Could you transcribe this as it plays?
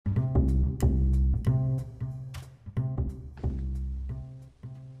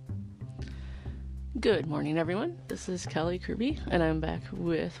Good morning, everyone. This is Kelly Kirby, and I'm back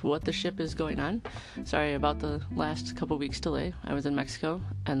with What the Ship is Going On. Sorry about the last couple weeks delay. I was in Mexico,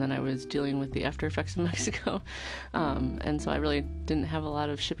 and then I was dealing with the after effects of Mexico, and so I really didn't have a lot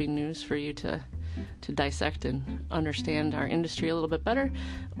of shipping news for you to dissect and understand our industry a little bit better,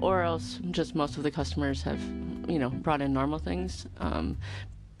 or else just most of the customers have, brought in normal things.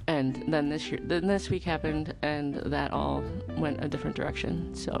 And then this week happened, and that all went a different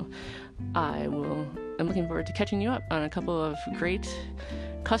direction. So I'm looking forward to catching you up on a couple of great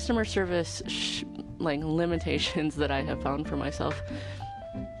customer service limitations that I have found for myself.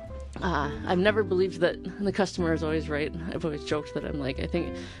 I've never believed that the customer is always right. I've always joked that I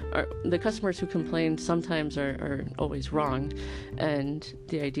think the customers who complain sometimes are always wrong, and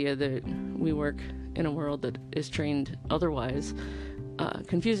the idea that we work in a world that is trained otherwise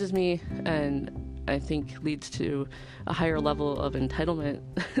confuses me, and I think leads to a higher level of entitlement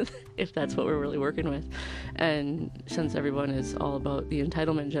if that's what we're really working with. And since everyone is all about the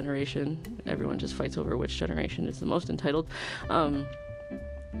entitlement generation, everyone just fights over which generation is the most entitled.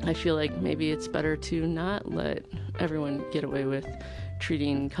 I feel like maybe it's better to not let everyone get away with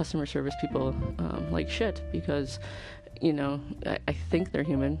treating customer service people like shit, because I think they're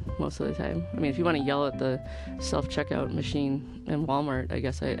human most of the time. I mean, if you want to yell at the self-checkout machine in Walmart, I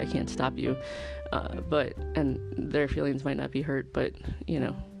guess I can't stop you. And their feelings might not be hurt, but,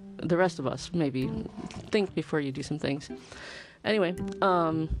 the rest of us maybe think before you do some things. Anyway,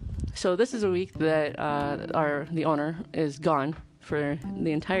 so this is a week that the owner is gone for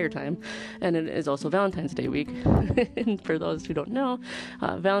the entire time, and it is also Valentine's Day week. And for those who don't know,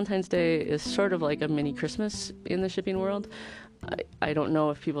 Valentine's Day is sort of like a mini Christmas in the shipping world. I don't know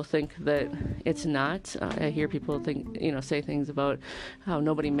if people think that it's not. I hear people say things about how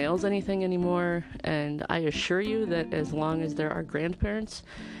nobody mails anything anymore, and I assure you that as long as there are grandparents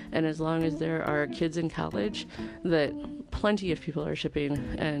and as long as there are kids in college, that plenty of people are shipping,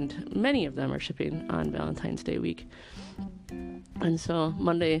 and many of them are shipping on Valentine's Day week. And so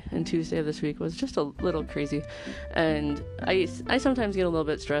Monday and Tuesday of this week was just a little crazy. And I sometimes get a little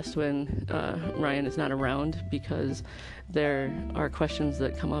bit stressed when Ryan is not around, because there are questions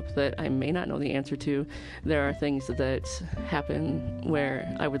that come up that I may not know the answer to. There are things that happen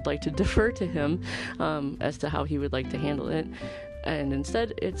where I would like to defer to him as to how he would like to handle it. And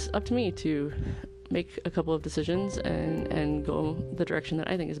instead, it's up to me to make a couple of decisions and go the direction that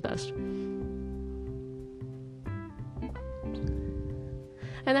I think is best.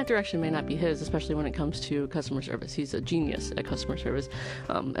 And that direction may not be his, especially when it comes to customer service. He's a genius at customer service.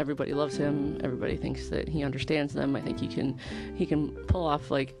 Everybody loves him. Everybody thinks that he understands them. I think he can pull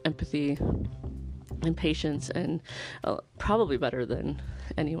off empathy and patience, and probably better than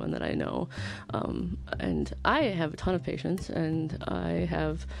anyone that I know. And I have a ton of patience, and I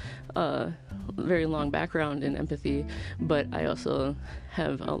have a very long background in empathy, but I also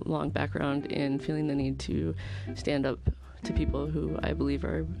have a long background in feeling the need to stand up to people who I believe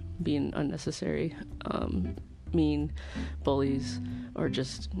are being unnecessary, mean, bullies, or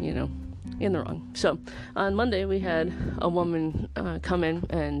just, in the wrong. So on Monday we had a woman come in,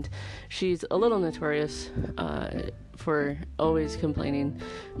 and she's a little notorious for always complaining,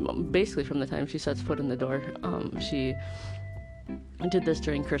 basically from the time she sets foot in the door. She did this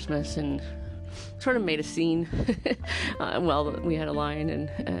during Christmas and sort of made a scene while we had a line,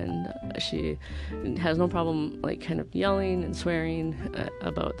 and she has no problem kind of yelling and swearing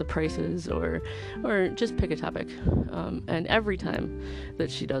about the prices or just pick a topic, and every time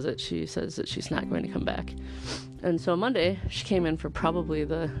that she does it, she says that she's not going to come back. And so Monday she came in for probably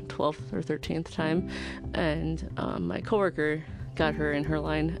the 12th or 13th time, and my coworker got her in her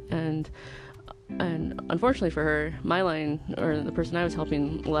line, and unfortunately for her, my line, or the person I was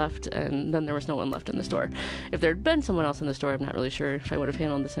helping, left, and then there was no one left in the store. If there had been someone else in the store, I'm not really sure if I would have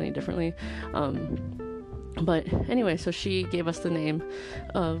handled this any differently. But anyway, so she gave us the name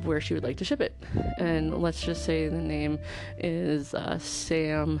of where she would like to ship it. And let's just say the name is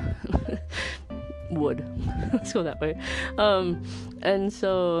Sam Wood. Let's go that way. And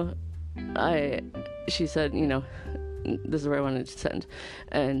so she said, this is where I wanted to send.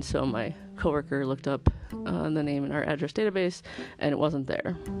 And so my coworker looked up the name in our address database, and it wasn't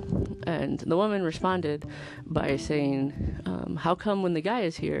there. And the woman responded by saying, how come when the guy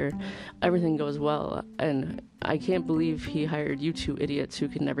is here, everything goes well? And I can't believe he hired you two idiots who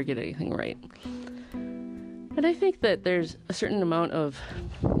could never get anything right. And I think that there's a certain amount of,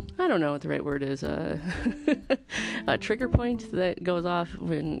 I don't know what the right word is, a trigger point that goes off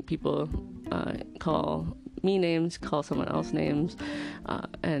when people call me names, call someone else names,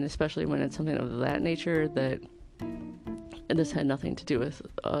 and especially when it's something of that nature that this had nothing to do with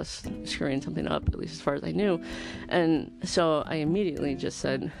us screwing something up, at least as far as I knew. And so I immediately just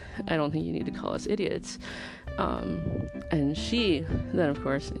said, I don't think you need to call us idiots. And she then, of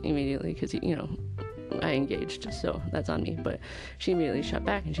course, immediately, because, I engaged, so that's on me, but she immediately shot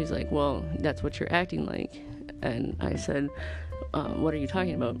back, and she's like, well, that's what you're acting like. And I said, what are you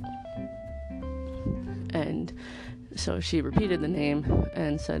talking about? And so she repeated the name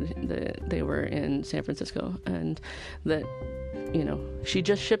and said that they were in San Francisco, and that, she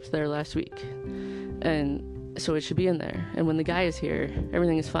just shipped there last week, and so it should be in there. And when the guy is here,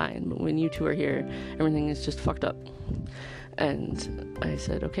 everything is fine, but when you two are here, everything is just fucked up. And I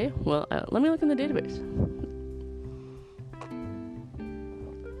said, okay, well, let me look in the database.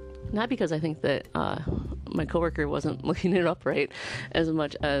 Not because I think that my coworker wasn't looking it up right, as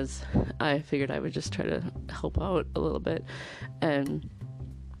much as I figured I would just try to help out a little bit. And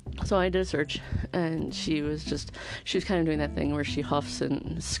so I did a search, and she was kind of doing that thing where she huffs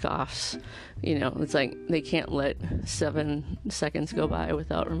and scoffs. It's like they can't let 7 seconds go by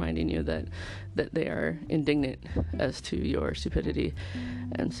without reminding you that they are indignant as to your stupidity.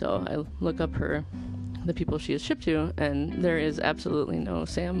 And so I look up the people she has shipped to, and there is absolutely no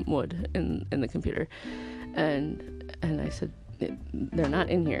Sam Wood in the computer. And I said, they're not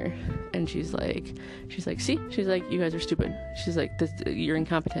in here. And she's like, see, she's like, you guys are stupid. She's like, you're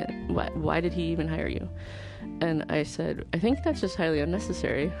incompetent. Why did he even hire you? And I said, I think that's just highly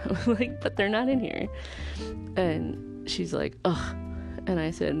unnecessary. But they're not in here. And she's like, ugh. And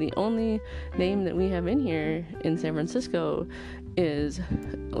I said, the only name that we have in here in San Francisco is,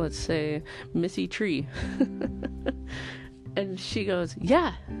 let's say, Missy Tree. And she goes,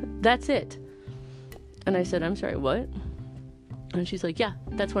 yeah, that's it. And I said, I'm sorry, what? And she's like, yeah,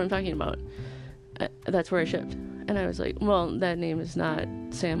 that's what I'm talking about. That's where I shipped. And I was like, well, that name is not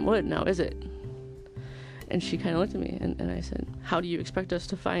Sam Wood now, is it? And she kind of looked at me, and I said, how do you expect us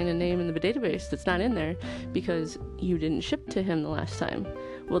to find a name in the database that's not in there because you didn't ship to him the last time?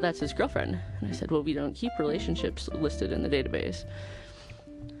 Well, that's his girlfriend. And I said, well, we don't keep relationships listed in the database.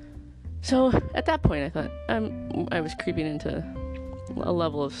 So at that point, I thought I was creeping into a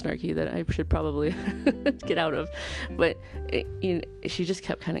level of snarky that I should probably get out of. But she just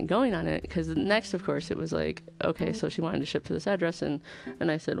kept kind of going on it, because next, of course, it was like, okay, so she wanted to ship to this address, and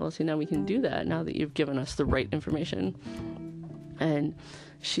I said, well, see, now we can do that now that you've given us the right information. And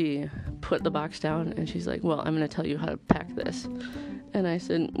she put the box down, and she's like, well, I'm going to tell you how to pack this. And I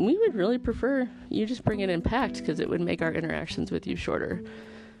said, we would really prefer you just bring it in packed, because it would make our interactions with you shorter.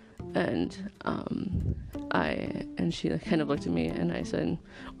 And she kind of looked at me, and I said,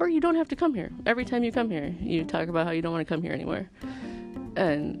 or you don't have to come here. Every time you come here, you talk about how you don't want to come here anywhere.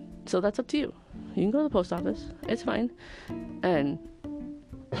 And so that's up to you. You can go to the post office. It's fine. And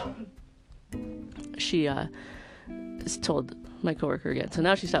she told my coworker again. So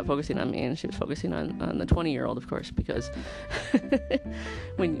now she stopped focusing on me, and she was focusing on the 20-year-old, of course, because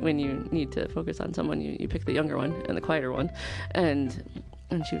when you need to focus on someone, you pick the younger one and the quieter one. And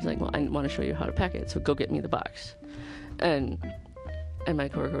she was like, well, I want to show you how to pack it, so go get me the box. And my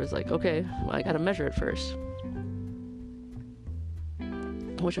coworker was like, okay, well, I got to measure it first.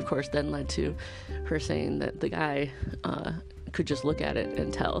 Which, of course, then led to her saying that the guy could just look at it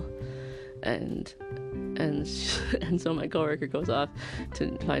and tell. And so my coworker goes off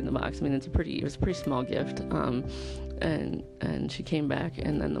to find the box. I mean, it was a pretty small gift. And she came back,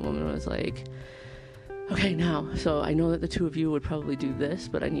 and then the woman was like, okay, now, so I know that the two of you would probably do this,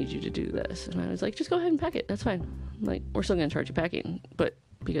 but I need you to do this. And I was like, just go ahead and pack it. That's fine. Like, we're still going to charge you packing, but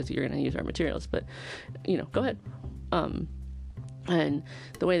because you're going to use our materials, but, go ahead. And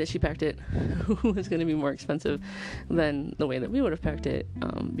the way that she packed it was going to be more expensive than the way that we would have packed it,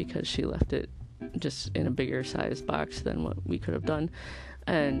 because she left it just in a bigger size box than what we could have done.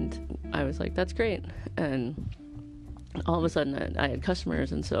 And I was like, that's great. And all of a sudden I had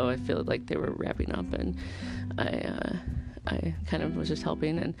customers, and so I feel like they were wrapping up, and I kind of was just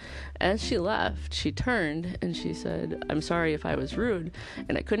helping. And as she left, she turned and she said, I'm sorry if I was rude.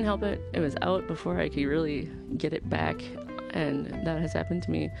 And I couldn't help it. It was out before I could really get it back. And that has happened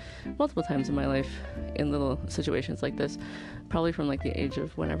to me multiple times in my life in little situations like this, probably from like the age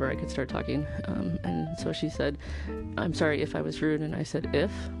of whenever I could start talking. And so she said, I'm sorry if I was rude. And I said,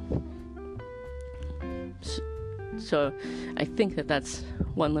 if. So I think that that's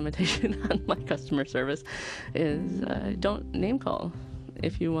one limitation on my customer service is don't name call.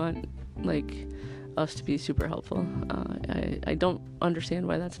 If you want like us to be super helpful. I don't understand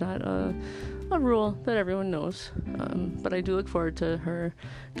why that's not a rule that everyone knows, but I do look forward to her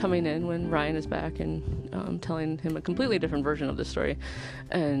coming in when Ryan is back and telling him a completely different version of the story,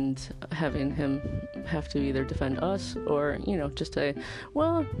 and having him have to either defend us or, just say,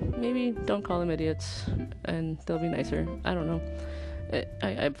 well, maybe don't call them idiots and they'll be nicer. I don't know.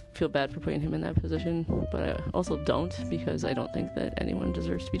 I feel bad for putting him in that position, but I also don't, because I don't think that anyone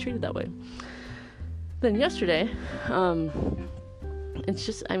deserves to be treated that way. Then yesterday, it's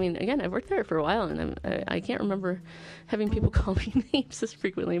just, again, I've worked there for a while, and I can't remember having people call me names this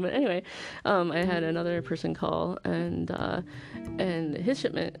frequently, but anyway, I had another person call, and his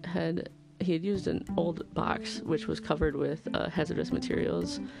shipment he had used an old box which was covered with hazardous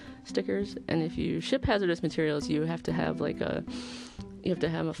materials stickers, and if you ship hazardous materials, you have to have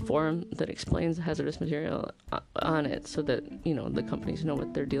a form that explains the hazardous material on it, so that the companies know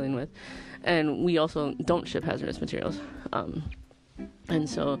what they're dealing with. And we also don't ship hazardous materials,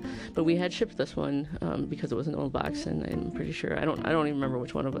 but we had shipped this one because it was an old box, and I'm pretty sure I don't even remember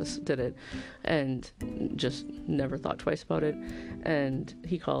which one of us did it, and just never thought twice about it. And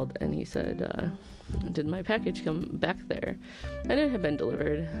he called and he said, did my package come back there? And it had been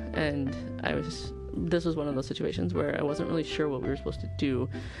delivered, and this was one of those situations where I wasn't really sure what we were supposed to do,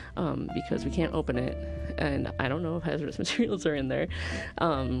 because we can't open it, and I don't know if hazardous materials are in there.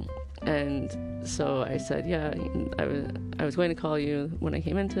 And so I said, yeah, I was going to call you when I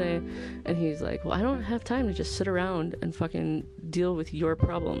came in today. And he's like, well, I don't have time to just sit around and fucking deal with your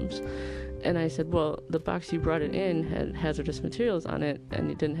problems. And I said, well, the box you brought it in had hazardous materials on it,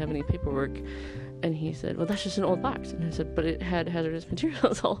 and it didn't have any paperwork. And he said, well, that's just an old box. And I said, but it had hazardous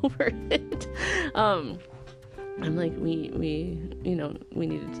materials all over it. I'm like, we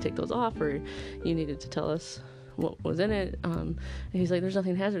needed to take those off, or you needed to tell us what was in it. And he's like, there's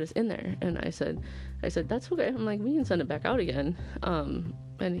nothing hazardous in there. And I said, that's okay. I'm like, we can send it back out again.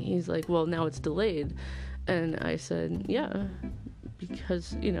 And he's like, well, now it's delayed. And I said, yeah,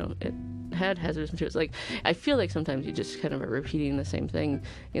 because, it had hazardous materials. Like, I feel like sometimes you just kind of are repeating the same thing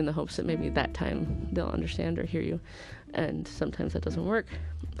in the hopes that maybe that time they'll understand or hear you. And sometimes that doesn't work.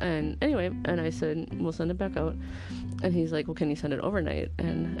 And anyway, and I said, we'll send it back out. And he's like, well, can you send it overnight?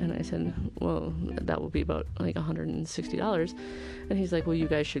 And I said, well, that will be about like $160. And he's like, well, you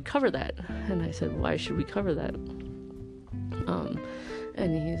guys should cover that. And I said, why should we cover that?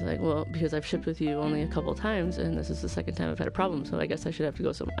 And he's like, well, because I've shipped with you only a couple times, and this is the second time I've had a problem, so I guess I'm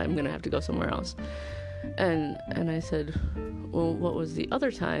going to have to go somewhere else. And I said, well, what was the other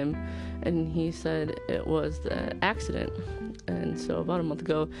time? And he said it was the accident. And so about a month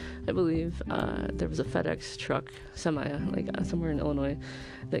ago, I believe, there was a FedEx truck, somewhere in Illinois,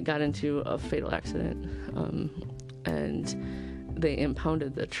 that got into a fatal accident. And they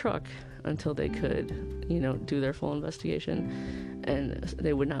impounded the truck until they could, do their full investigation. And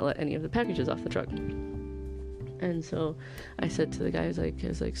they would not let any of the packages off the truck. And so I said to the guy, I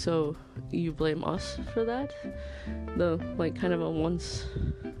was like, so you blame us for that? The, kind of a once,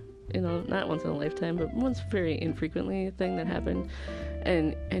 not once in a lifetime, but once very infrequently thing that happened.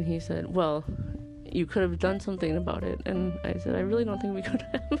 And he said, well, you could have done something about it. And I said, I really don't think we could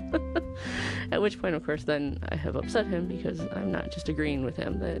have. At which point, of course, then I have upset him, because I'm not just agreeing with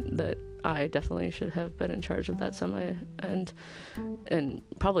him that I definitely should have been in charge of that semi, and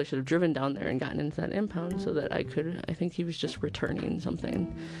probably should have driven down there and gotten into that impound so that I think he was just returning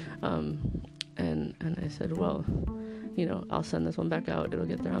something. And I said, well, I'll send this one back out. It'll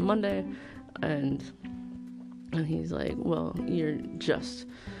get there on Monday. And he's like, well, you're just...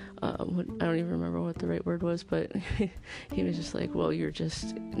 I don't even remember what the right word was, but he was just like, well, you're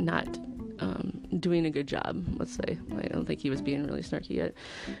just not doing a good job, let's say. I don't think he was being really snarky yet.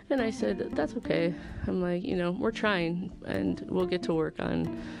 And I said, that's okay. I'm like, we're trying, and we'll get to work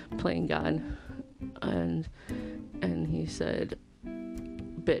on playing God. And he said,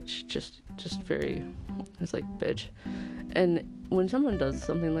 bitch, just very, it's like, bitch. And when someone does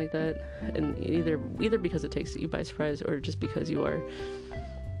something like that, and either because it takes you by surprise, or just because you are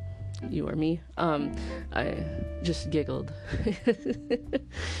me, I just giggled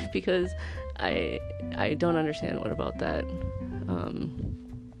because I don't understand what about that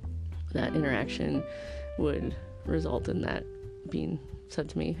interaction would result in that being said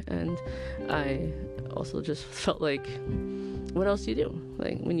to me. And I also just felt like, what else do you do?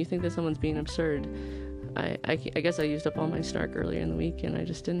 Like, when you think that someone's being absurd, I guess I used up all my snark earlier in the week, and I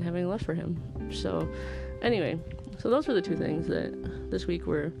just didn't have any left for him. So anyway, so those were the two things that this week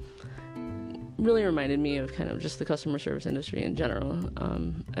were really reminded me of kind of just the customer service industry in general,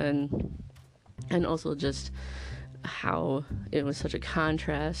 and also just how it was such a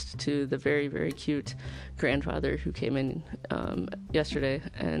contrast to the very, very cute grandfather who came in yesterday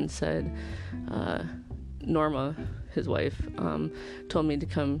and said, Norma, his wife, told me to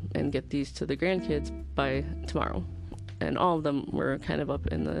come and get these to the grandkids by tomorrow. And all of them were kind of up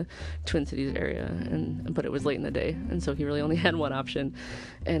in the Twin Cities area, but it was late in the day, and so he really only had one option.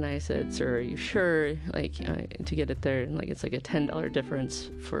 And I said, "Sir, are you sure? Like, to get it there, like it's like a $10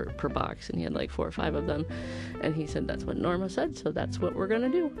 difference per box." And he had like 4 or 5 of them, and he said, "That's what Norma said, so that's what we're gonna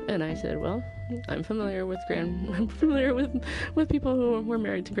do." And I said, "Well, I'm familiar with people who were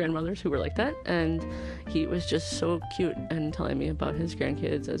married to grandmothers who were like that." And he was just so cute and telling me about his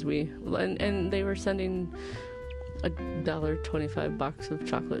grandkids and they were sending $1.25 box of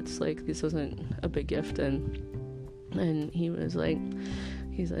chocolates. Like, this wasn't a big gift, and he was like,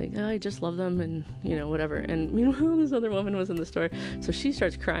 oh, I just love them, and whatever. And meanwhile, this other woman was in the store, so she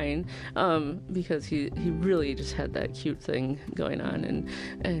starts crying because he really just had that cute thing going on.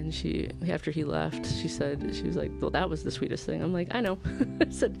 And she, after he left, she was like, well, that was the sweetest thing. I'm like, I know. I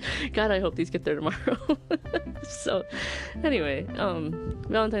said, God, I hope these get there tomorrow. So anyway,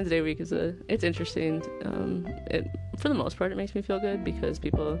 Valentine's Day week it's interesting. For the most part, it makes me feel good because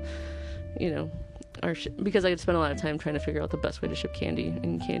people, because I get to spend a lot of time trying to figure out the best way to ship candy,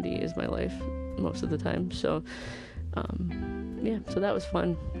 and candy is my life most of the time. So, so that was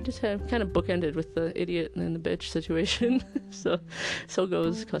fun. Just kind of bookended with the idiot and the bitch situation. So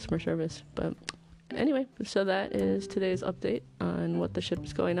goes customer service. But anyway, so that is today's update on what the ship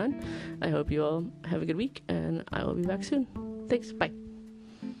is going on. I hope you all have a good week, and I will be back soon. Thanks. Bye.